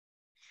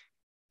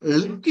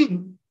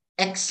linking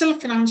Excel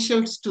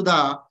financials to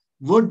the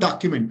Word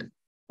document.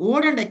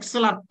 Word and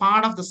Excel are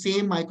part of the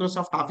same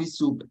Microsoft Office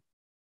suite,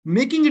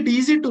 making it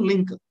easy to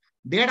link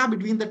data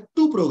between the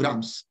two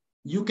programs.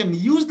 You can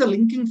use the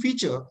linking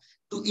feature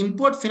to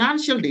import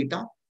financial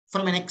data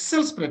from an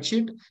Excel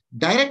spreadsheet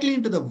directly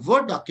into the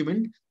Word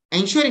document,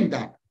 ensuring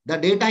that the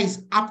data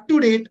is up to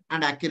date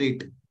and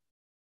accurate.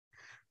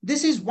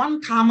 This is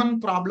one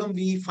common problem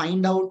we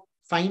find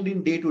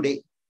in day to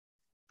day.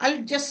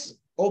 I'll just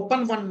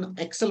open one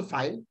Excel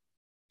file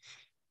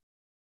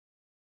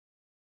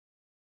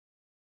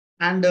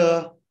and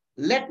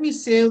let me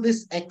save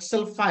this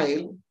Excel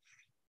file.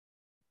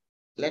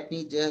 Let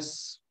me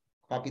just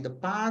copy the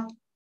path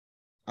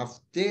of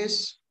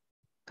this,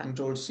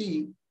 Control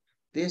C.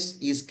 This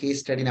is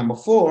case study number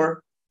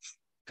 4,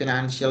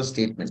 financial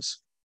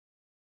statements.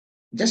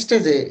 Just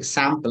as a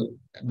sample,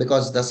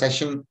 because the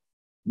session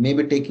may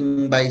be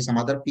taken by some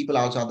other people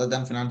also other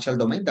than financial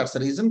domain. That's the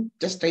reason.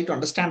 Just try to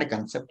understand a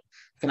concept,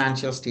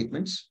 financial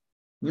statements.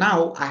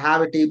 Now I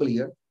have a table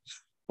here,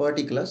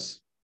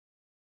 particulars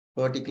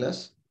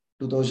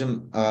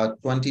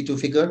 2022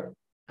 figure,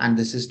 and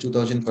this is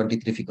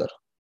 2023 figure.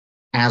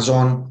 As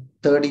on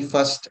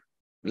 31st,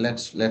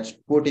 let's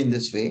put in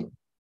this way,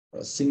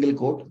 single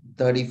quote,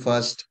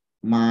 31st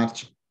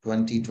March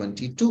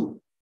 2022.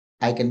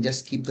 I can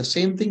just keep the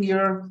same thing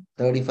here,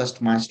 31st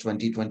March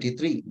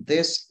 2023.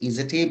 This is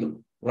a table,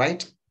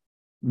 right?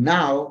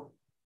 Now,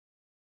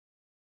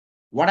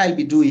 what I'll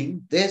be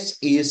doing, this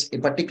is a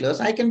particulars.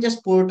 I can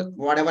just put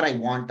whatever I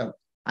want.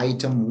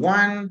 Item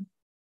 1,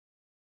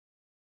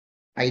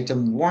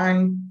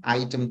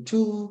 item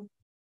 2,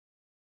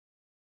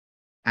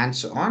 and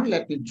so on.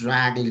 Let me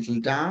drag a little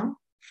down.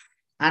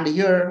 And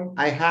here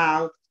I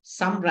have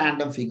some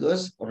random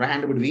figures,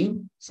 random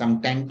between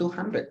some 10 to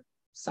 100.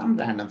 Some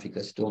random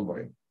figures, don't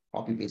worry.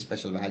 Copy paste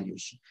special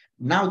values.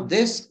 Now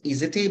this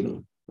is a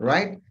table,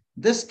 right?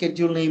 This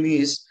schedule name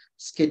is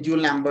schedule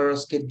number,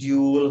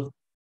 schedule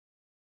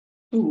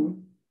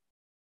 2.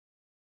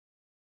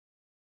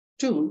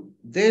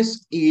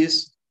 This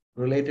is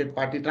related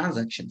party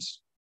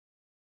transactions.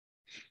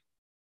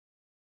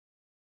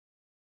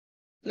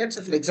 Let's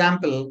say, for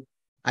example,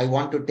 I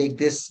want to take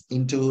this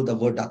into the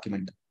Word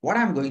document. What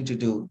I'm going to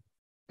do,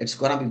 it's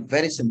going to be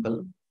very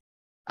simple.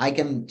 I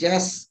can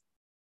just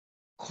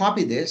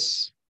copy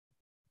this,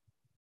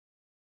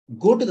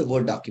 go to the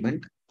Word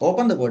document,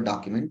 open the Word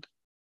document.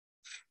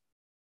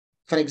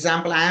 For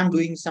example, I am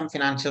doing some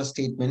financial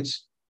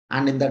statements,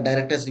 and in the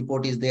director's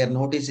report is there,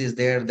 notice is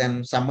there,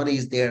 then summary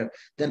is there,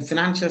 then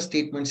financial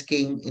statements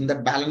came in the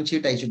balance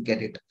sheet, I should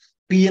get it.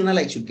 P&L,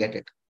 I should get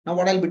it. Now,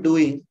 what I'll be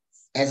doing,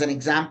 as an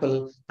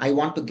example, I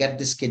want to get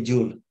this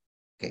schedule.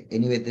 Okay,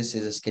 anyway, this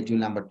is a schedule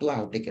number 2. I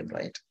have taken,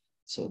 right?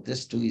 So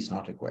this 2 is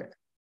not required,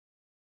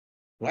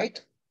 right?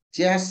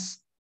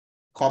 Just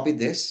copy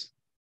this.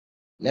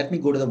 Let me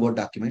go to the Word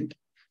document.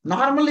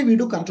 Normally, we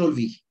do Control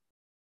V.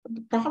 But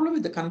the problem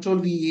with the Control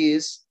V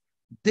is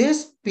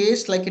this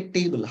pastes like a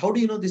table. How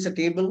do you know this is a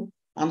table?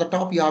 On the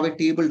top, you have a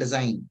table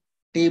design,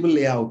 table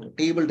layout,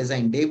 table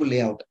design, table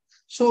layout.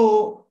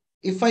 So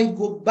if I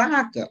go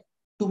back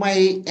to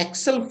my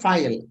Excel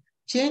file,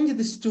 change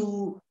this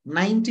to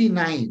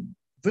 99,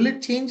 will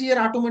it change here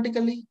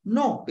automatically?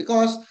 No,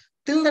 because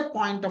till that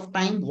point of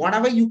time,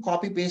 whatever you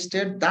copy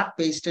pasted, that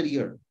pasted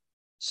here.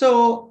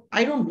 So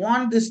I don't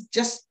want this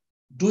just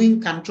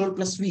doing Control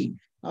plus V.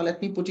 Now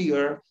let me put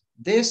here,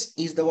 this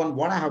is the one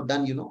what I have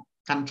done,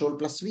 Control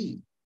plus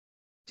V.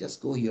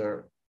 Just go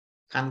here,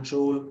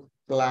 Control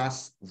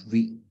plus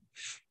V.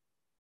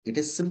 It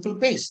is simple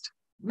paste.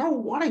 Now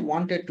what I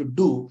wanted to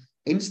do,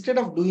 instead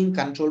of doing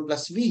Control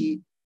plus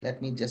V,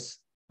 let me just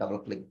double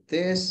click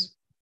this.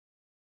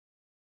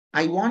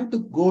 I want to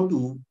go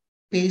to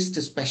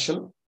paste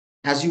special.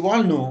 As you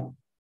all know,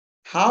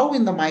 how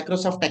in the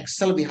Microsoft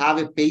Excel we have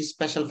a paste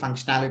special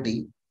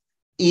functionality,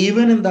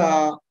 even in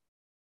the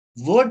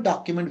Word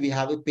document, we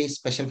have a paste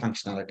special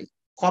functionality.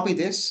 Copy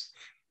this.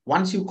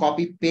 Once you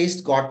copy,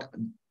 paste got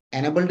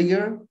enabled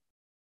here.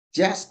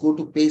 Just go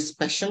to paste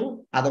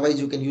special.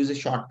 Otherwise, you can use a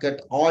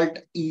shortcut Alt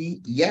E,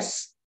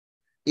 yes.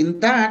 In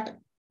that,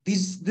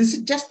 this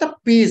is just the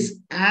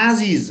paste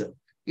as is.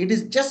 It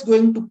is just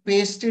going to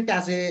paste it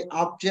as a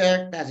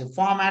object, as a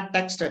format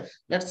text.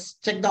 Let's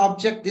check the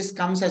object. This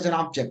comes as an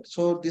object.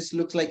 So this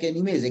looks like an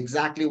image,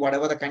 exactly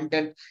whatever the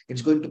content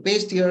it's going to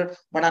paste here.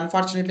 But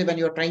unfortunately, when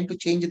you're trying to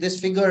change this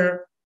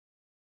figure,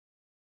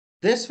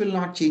 this will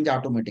not change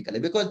automatically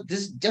because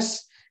this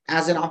just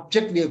as an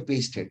object we have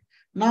pasted.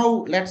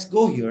 Now let's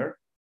go here,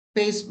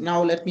 paste.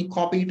 Now let me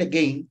copy it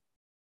again.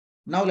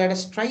 Now let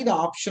us try the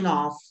option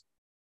of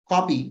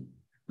copy.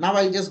 Now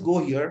I'll just go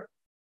here,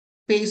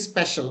 paste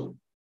special.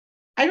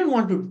 I don't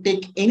want to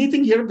take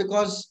anything here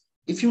because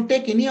if you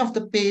take any of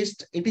the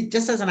paste, it is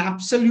just as an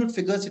absolute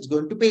figures, it's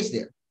going to paste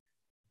there.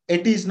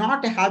 It is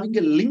not having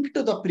a link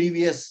to the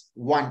previous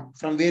one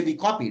from where we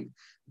copied.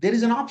 There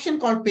is an option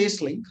called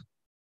paste link.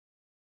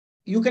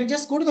 You can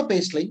just go to the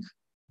paste link,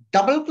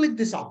 double click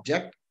this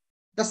object.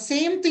 The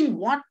same thing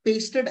what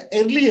pasted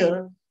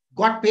earlier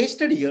got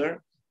pasted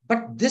here,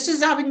 but this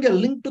is having a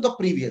link to the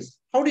previous.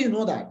 How do you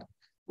know that?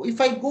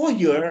 If I go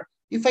here,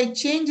 if I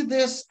change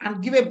this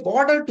and give a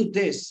border to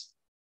this,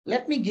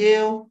 let me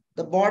give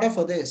the border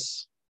for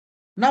this.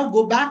 Now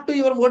go back to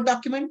your Word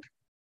document.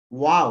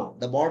 Wow,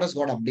 the borders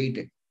got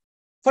updated.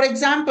 For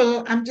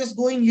example, I'm just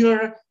going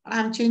here and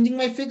I'm changing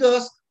my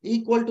figures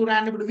equal to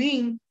random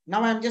between.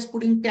 Now I'm just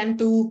putting 10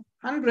 to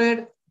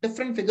 100.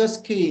 Different figures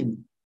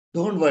came.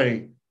 Don't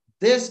worry.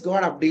 This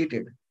got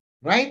updated,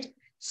 right?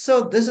 So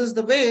this is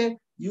the way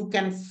you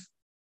can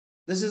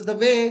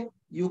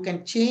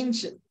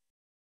change,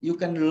 you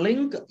can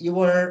link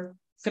your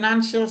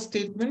financial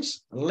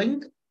statements,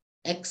 link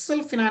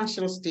Excel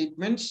financial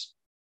statements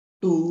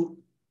to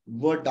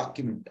Word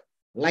document.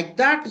 Like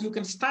that, you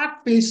can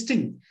start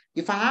pasting.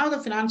 If I have the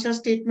financial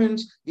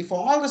statements, if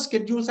all the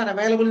schedules are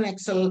available in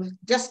Excel,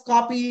 just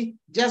copy,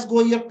 just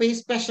go here,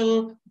 paste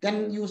special,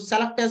 then you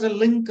select as a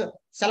link,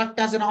 select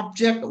as an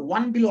object,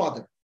 one below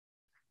other.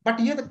 But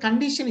here the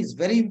condition is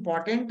very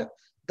important.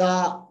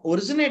 The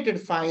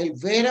originated file,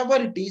 wherever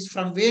it is,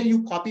 from where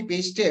you copy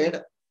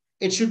pasted,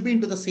 it should be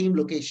into the same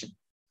location.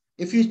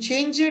 If you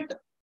change it,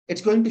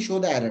 it's going to show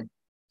the error.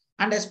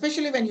 And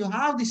especially when you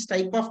have this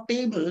type of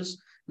tables,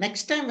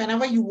 next time,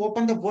 whenever you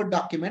open the Word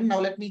document, now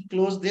let me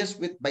close this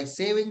by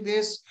saving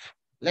this.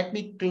 Let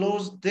me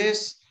close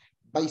this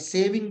by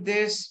saving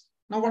this.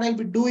 Now what I'll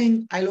be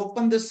doing, I'll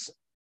open this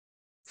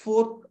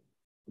fourth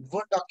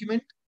Word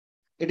document.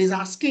 It is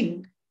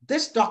asking,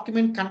 this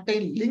document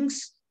contains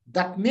links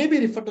that may be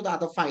referred to the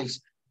other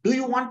files. Do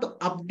you want to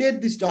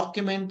update this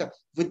document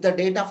with the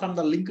data from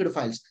the linked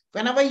files?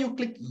 Whenever you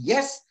click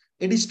yes,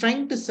 it is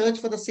trying to search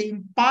for the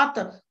same path.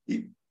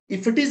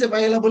 If it is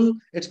available,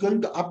 it's going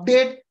to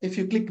update. If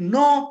you click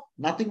no,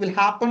 nothing will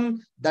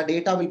happen. The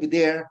data will be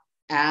there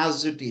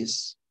as it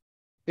is.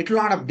 It will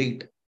not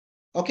update.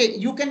 Okay,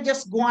 you can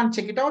just go and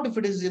check it out. If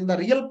it is in the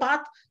real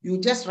path, you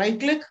just right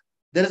click.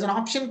 There is an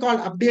option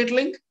called update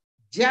link.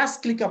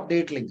 Just click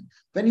update link.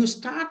 When you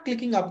start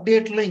clicking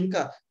update link,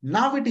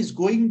 now it is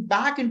going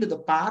back into the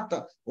path,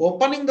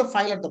 opening the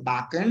file at the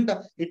back end.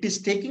 It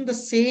is taking the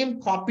same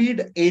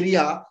copied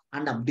area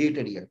and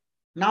updated here.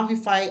 Now,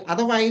 if I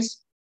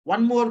otherwise,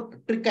 one more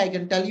trick I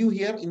can tell you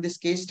here in this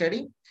case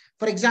study.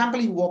 For example,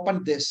 you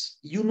open this.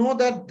 You know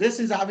that this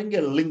is having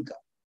a link.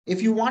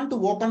 If you want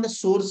to open the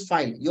source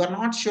file, you are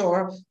not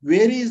sure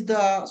where is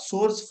the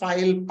source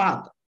file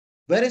path.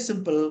 Very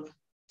simple.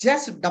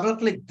 Just double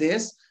click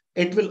this.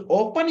 It will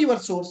open your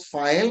source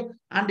file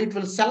and it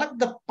will select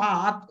the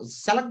path,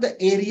 select the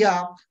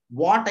area,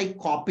 what I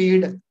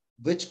copied,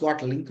 which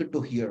got linked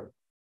to here,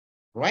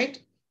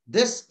 right?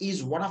 This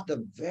is one of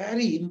the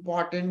very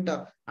important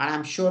and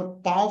I'm sure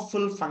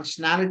powerful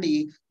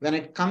functionality when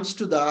it comes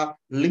to the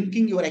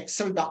linking your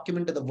Excel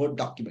document to the Word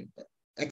document.